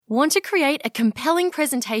Want to create a compelling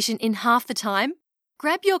presentation in half the time?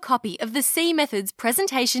 Grab your copy of the C Method's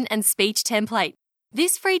presentation and speech template.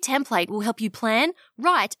 This free template will help you plan,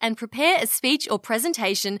 write, and prepare a speech or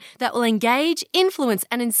presentation that will engage, influence,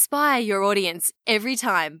 and inspire your audience every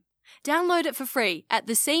time. Download it for free at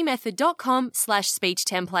thecmethod.com/speech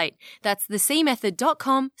template. That's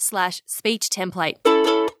thecmethod.com/speech template.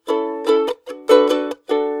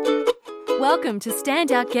 Welcome to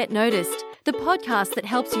Stand Out, Get Noticed, the podcast that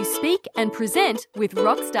helps you speak and present with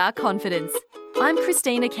rockstar confidence. I'm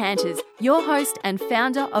Christina Canters, your host and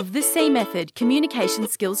founder of the C Method Communication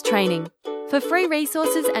Skills Training. For free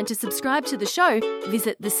resources and to subscribe to the show,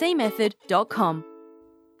 visit thecmethod.com.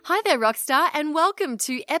 Hi there, Rockstar, and welcome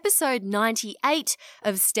to episode 98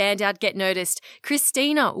 of Stand Out, Get Noticed.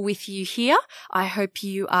 Christina with you here. I hope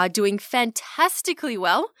you are doing fantastically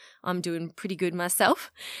well. I'm doing pretty good myself.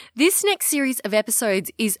 This next series of episodes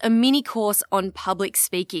is a mini course on public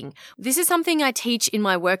speaking. This is something I teach in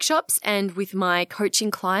my workshops and with my coaching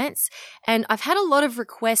clients, and I've had a lot of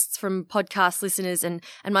requests from podcast listeners and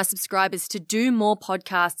my subscribers to do more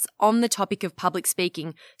podcasts on the topic of public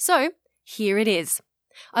speaking. So here it is.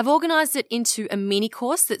 I've organised it into a mini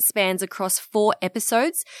course that spans across 4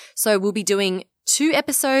 episodes. So we'll be doing 2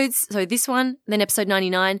 episodes. So this one, then episode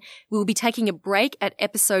 99. We'll be taking a break at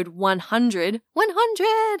episode 100,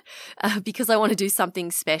 because I want to do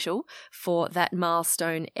something special for that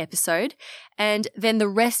milestone episode. And then the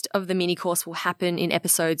rest of the mini course will happen in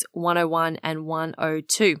episodes 101 and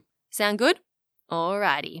 102. Sound good?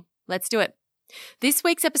 Alrighty, let's do it. This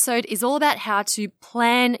week's episode is all about how to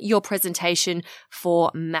plan your presentation for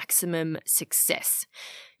maximum success.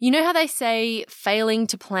 You know how they say failing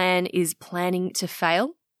to plan is planning to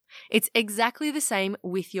fail? It's exactly the same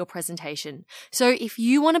with your presentation. So if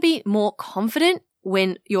you want to be more confident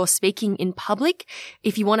when you're speaking in public,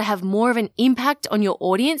 if you want to have more of an impact on your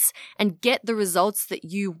audience and get the results that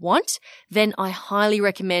you want, then I highly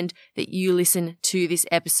recommend that you listen to this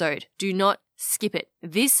episode. Do not skip it.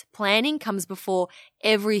 This planning comes before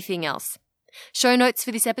everything else. Show notes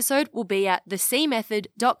for this episode will be at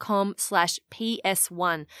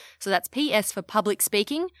thecmethod.com/PS1. So that's PS for public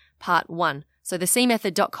speaking, part 1. So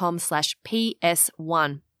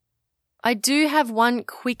thecmethod.com/PS1. I do have one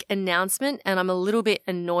quick announcement, and I'm a little bit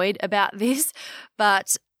annoyed about this,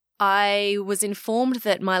 but I was informed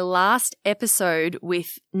that my last episode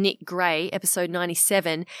with Nick Gray, episode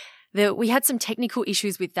 97, that we had some technical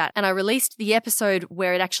issues with that, and I released the episode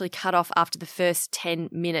where it actually cut off after the first 10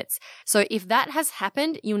 minutes. So if that has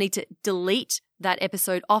happened, you'll need to delete that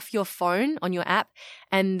episode off your phone on your app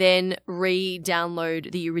and then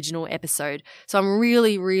re-download the original episode. So I'm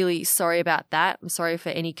really, really sorry about that. I'm sorry for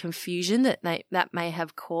any confusion that may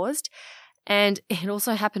have caused. And it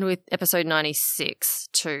also happened with episode 96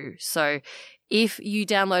 too. So if you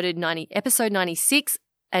downloaded episode 96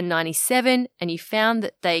 and 97 and you found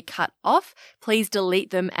that they cut off, please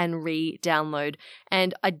delete them and re-download.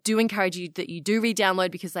 And I do encourage you that you do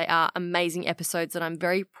re-download because they are amazing episodes that I'm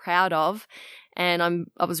very proud of. And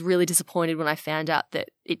I was really disappointed when I found out that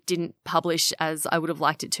it didn't publish as I would have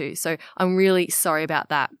liked it to. So I'm really sorry about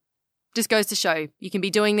that. Just goes to show you can be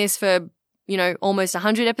doing this for, almost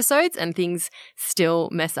 100 episodes and things still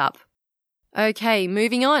mess up. Okay,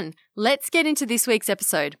 moving on. Let's get into this week's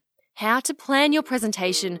episode. How to plan your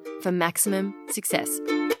presentation for maximum success.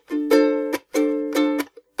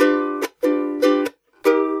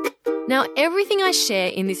 Now, everything I share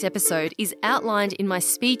in this episode is outlined in my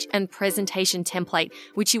speech and presentation template,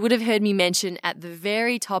 which you would have heard me mention at the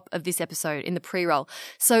very top of this episode in the pre-roll.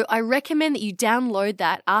 So I recommend that you download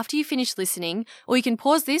that after you finish listening, or you can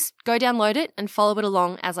pause this, go download it, and follow it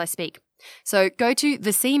along as I speak. So go to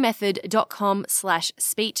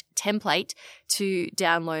thecmethod.com/speech template to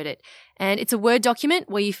download it. And it's a Word document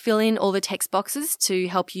where you fill in all the text boxes to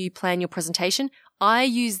help you plan your presentation. I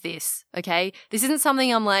use this, okay? This isn't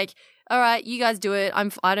something I'm like, all right, you guys do it. I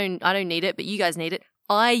don't need it, but you guys need it.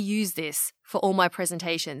 I use this for all my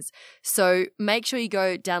presentations. So make sure you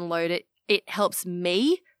go download it. It helps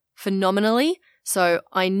me phenomenally. So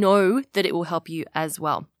I know that it will help you as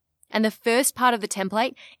well. And the first part of the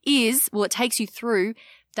template it takes you through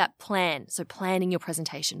that plan. So planning your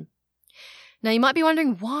presentation. Now you might be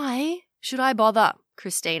wondering, why should I bother,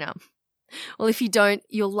 Christina? Well, if you don't,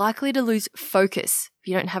 you're likely to lose focus if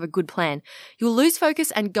you don't have a good plan. You'll lose focus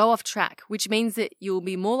and go off track, which means that you'll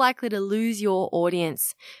be more likely to lose your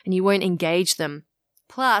audience and you won't engage them.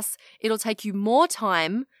 Plus, it'll take you more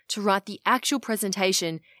time to write the actual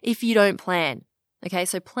presentation if you don't plan. Okay,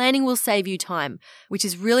 so planning will save you time, which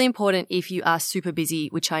is really important if you are super busy,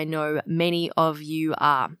 which I know many of you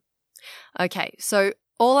are. Okay, so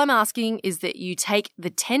All I'm asking is that you take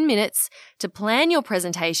the 10 minutes to plan your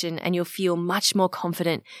presentation, and you'll feel much more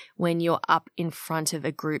confident when you're up in front of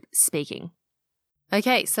a group speaking.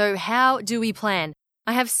 Okay, so how do we plan?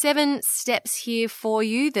 I have 7 steps here for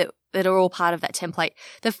you that are all part of that template.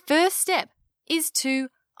 The first step is to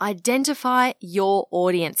identify your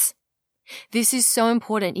audience. This is so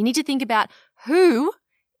important. You need to think about who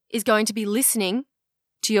is going to be listening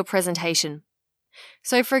to your presentation.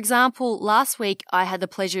 So, for example, last week I had the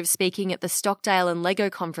pleasure of speaking at the Stockdale and Lego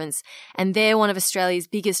conference, and they're one of Australia's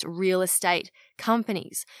biggest real estate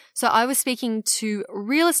companies. So I was speaking to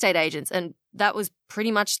real estate agents, and that was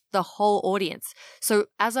pretty much the whole audience. So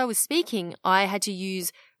as I was speaking, I had to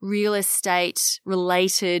use real estate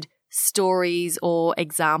related stories or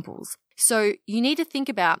examples. So you need to think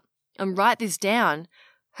about and write this down.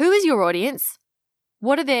 Who is your audience?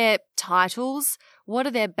 What are their titles? What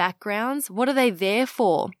are their backgrounds? What are they there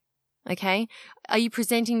for? Okay. Are you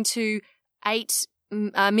presenting to 8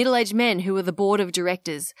 middle-aged men who are the board of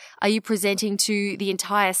directors? Are you presenting to the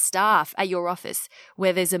entire staff at your office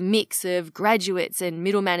where there's a mix of graduates and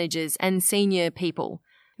middle managers and senior people?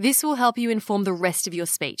 This will help you inform the rest of your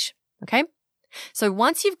speech. Okay. So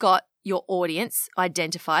once you've got your audience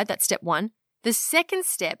identified, that's step 1. The second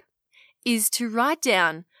step is to write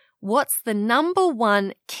down what's the number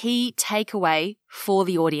 1 key takeaway for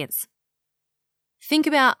the audience. Think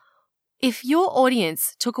about if your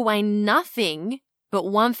audience took away nothing but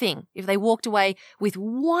one thing, if they walked away with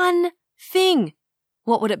one thing,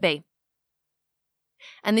 what would it be?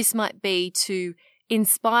 And this might be to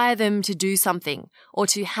inspire them to do something or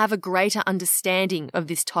to have a greater understanding of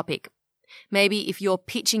this topic. Maybe if you're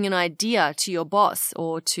pitching an idea to your boss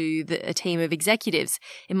or to a team of executives,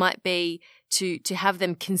 it might be to have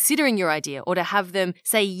them considering your idea, or to have them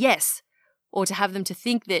say yes, or to have them to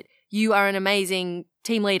think that you are an amazing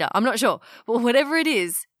team leader. I'm not sure. But whatever it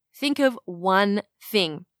is, think of one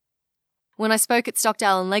thing. When I spoke at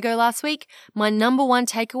Stockdale and Lego last week, my number 1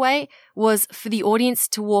 takeaway was for the audience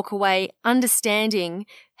to walk away understanding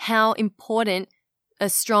how important a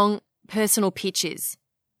strong personal pitch is.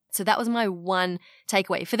 So that was my 1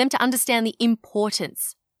 takeaway, for them to understand the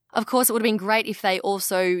importance. Of course, it would have been great if they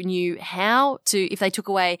also knew if they took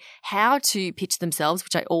away how to pitch themselves,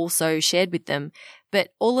 which I also shared with them. But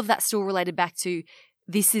all of that still related back to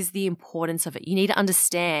this is the importance of it. You need to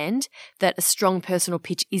understand that a strong personal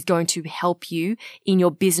pitch is going to help you in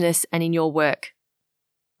your business and in your work,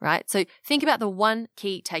 right? So think about the 1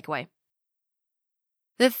 key takeaway.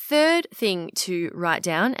 The third thing to write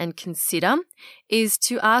down and consider is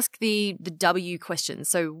to ask the W questions.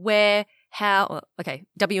 So where, how,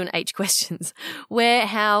 W and H questions. Where,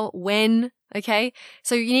 how, when, okay?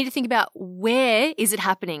 So you need to think about where is it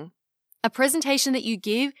happening? A presentation that you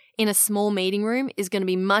give in a small meeting room is going to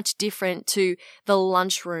be much different to the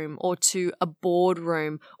lunchroom or to a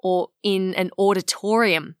boardroom or in an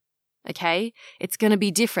auditorium, okay? It's going to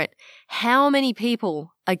be different. How many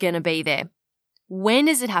people are going to be there? When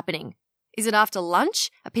is it happening? Is it after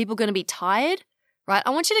lunch? Are people going to be tired? Right? I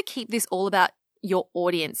want you to keep this all about your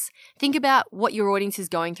audience. Think about what your audience is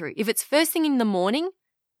going through. If it's first thing in the morning,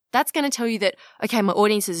 that's going to tell you that, okay, my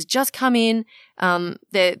audience has just come in,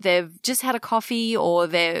 they've just had a coffee, or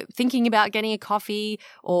they're thinking about getting a coffee,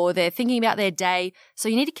 or they're thinking about their day. So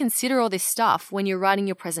you need to consider all this stuff when you're writing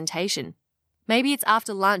your presentation. Maybe it's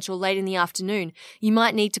after lunch or late in the afternoon. You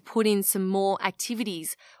might need to put in some more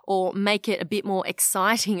activities or make it a bit more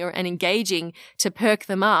exciting and engaging to perk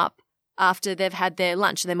them up after they've had their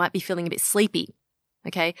lunch. They might be feeling a bit sleepy.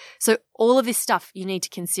 Okay, so all of this stuff you need to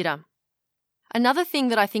consider. Another thing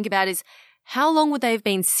that I think about is how long would they have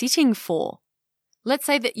been sitting for? Let's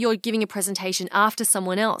say that you're giving a presentation after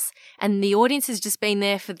someone else and the audience has just been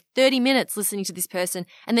there for 30 minutes listening to this person,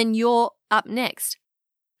 and then you're up next.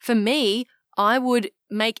 For me, I would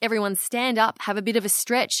make everyone stand up, have a bit of a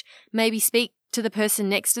stretch, maybe speak to the person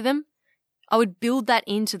next to them. I would build that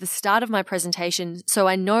into the start of my presentation so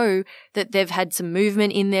I know that they've had some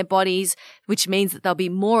movement in their bodies, which means that they'll be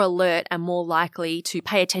more alert and more likely to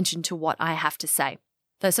pay attention to what I have to say.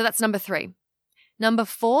 So that's number 3. Number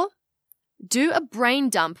 4, do a brain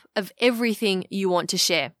dump of everything you want to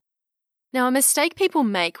share. Now, a mistake people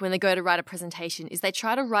make when they go to write a presentation is they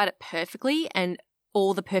try to write it perfectly and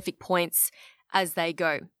all the perfect points as they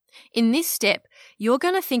go. In this step, you're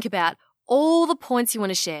going to think about all the points you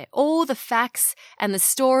want to share, all the facts and the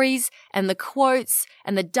stories and the quotes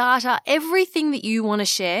and the data, everything that you want to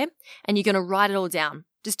share, and you're going to write it all down.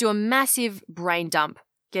 Just do a massive brain dump.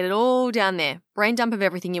 Get it all down there. Brain dump of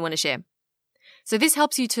everything you want to share. So this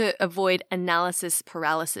helps you to avoid analysis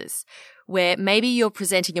paralysis, where maybe you're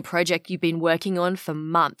presenting a project you've been working on for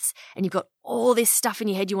months and you've got all this stuff in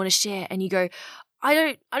your head you want to share and you go, I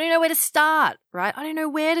don't know where to start, right? I don't know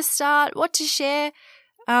where to start, what to share.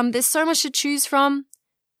 There's so much to choose from.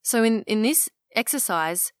 So in this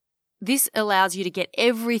exercise, this allows you to get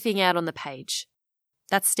everything out on the page.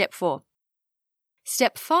 That's step 4.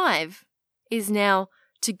 Step 5 is now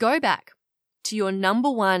to go back to your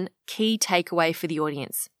number one key takeaway for the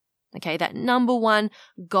audience. Okay, that number one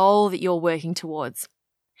goal that you're working towards.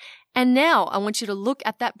 And now I want you to look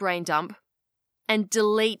at that brain dump and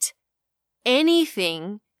delete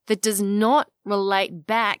anything that does not relate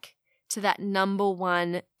back to that number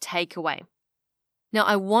one takeaway. Now,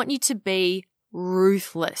 I want you to be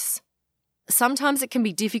ruthless. Sometimes it can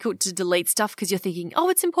be difficult to delete stuff because you're thinking, oh,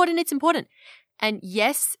 it's important. And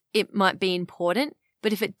yes, it might be important,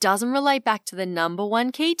 but if it doesn't relate back to the number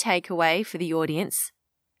one key takeaway for the audience,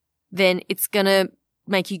 then it's going to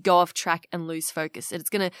make you go off track and lose focus. It's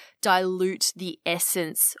going to dilute the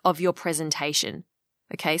essence of your presentation.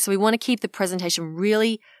 Okay, so we want to keep the presentation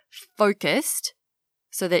really focused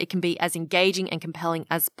so that it can be as engaging and compelling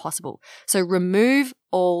as possible. So remove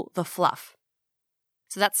all the fluff.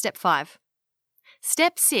 So that's step 5.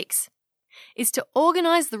 Step 6 is to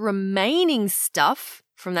organize the remaining stuff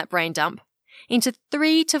from that brain dump into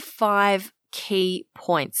 3 to 5 key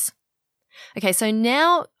points. Okay, so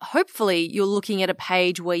now hopefully you're looking at a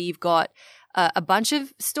page where you've got a bunch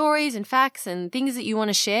of stories and facts and things that you want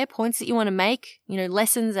to share, points that you want to make,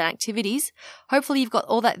 lessons and activities. Hopefully you've got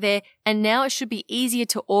all that there, and now it should be easier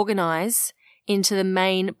to organize into the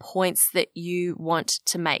main points that you want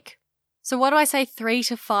to make. So what do I say, 3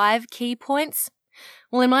 to 5 key points?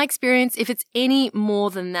 Well, in my experience, if it's any more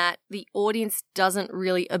than that, the audience doesn't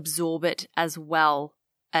really absorb it as well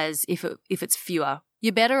as if it's fewer.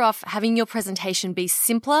 You're better off having your presentation be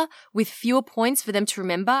simpler with fewer points for them to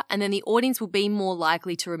remember, and then the audience will be more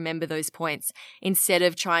likely to remember those points instead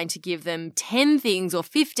of trying to give them 10 things or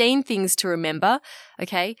 15 things to remember,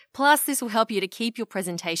 okay? Plus, this will help you to keep your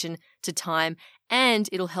presentation to time, and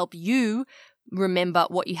it'll help you remember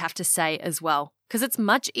what you have to say as well. Because it's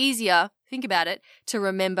much easier, think about it, to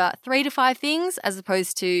remember 3 to 5 things as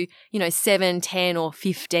opposed to, 7, 10, or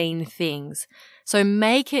 15 things. So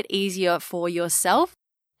make it easier for yourself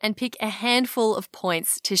and pick a handful of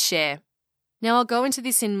points to share. Now, I'll go into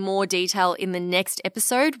this in more detail in the next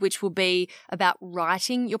episode, which will be about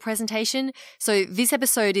writing your presentation. So this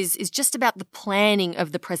episode is just about the planning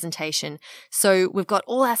of the presentation. So we've got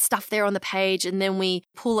all our stuff there on the page, and then we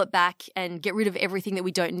pull it back and get rid of everything that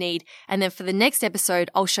we don't need. And then for the next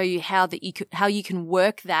episode, I'll show you how you can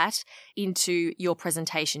work that into your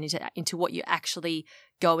presentation, into what you're actually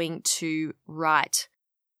going to write.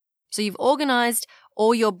 So you've organized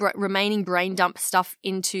all your remaining brain dump stuff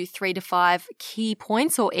into 3 to 5 key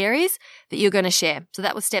points or areas that you're going to share. So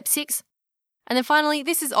that was step 6. And then finally,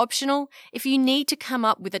 this is optional. If you need to come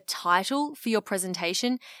up with a title for your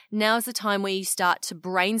presentation, now is the time where you start to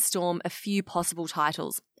brainstorm a few possible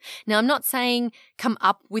titles. Now, I'm not saying come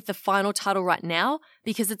up with the final title right now,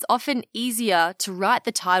 because it's often easier to write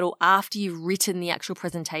the title after you've written the actual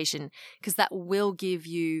presentation, because that will give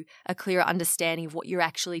you a clearer understanding of what you're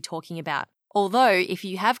actually talking about. Although, if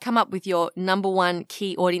you have come up with your number one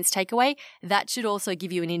key audience takeaway, that should also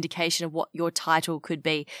give you an indication of what your title could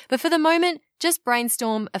be. But for the moment, just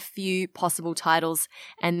brainstorm a few possible titles,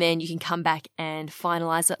 and then you can come back and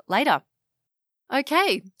finalize it later.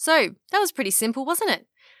 Okay, so that was pretty simple, wasn't it?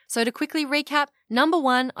 So to quickly recap, number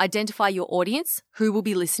 1, identify your audience, who will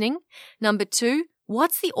be listening. Number 2,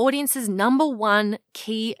 what's the audience's number one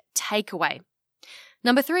key takeaway?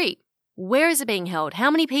 Number 3, where is it being held?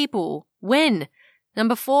 How many people? When?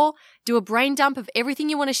 Number 4, do a brain dump of everything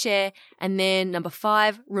you want to share. And then number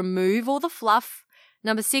 5, remove all the fluff.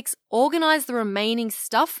 Number 6, organize the remaining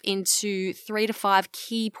stuff into 3 to 5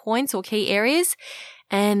 key points or key areas.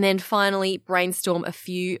 And then finally, brainstorm a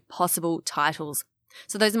few possible titles.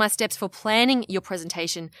 So those are my steps for planning your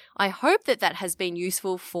presentation. I hope that has been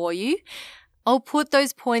useful for you. I'll put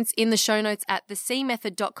those points in the show notes at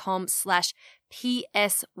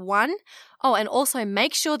thecmethod.com/PS1. Oh, and also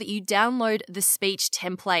make sure that you download the speech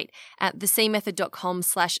template at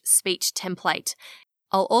thecmethod.com/speech template.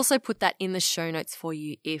 I'll also put that in the show notes for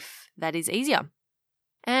you if that is easier.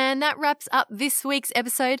 And that wraps up this week's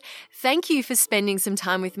episode. Thank you for spending some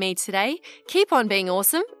time with me today. Keep on being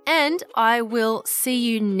awesome, and I will see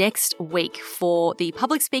you next week for the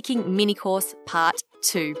Public Speaking Mini Course Part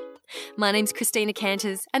 2. My name's Christina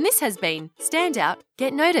Canters, and this has been Stand Out,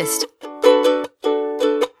 Get Noticed.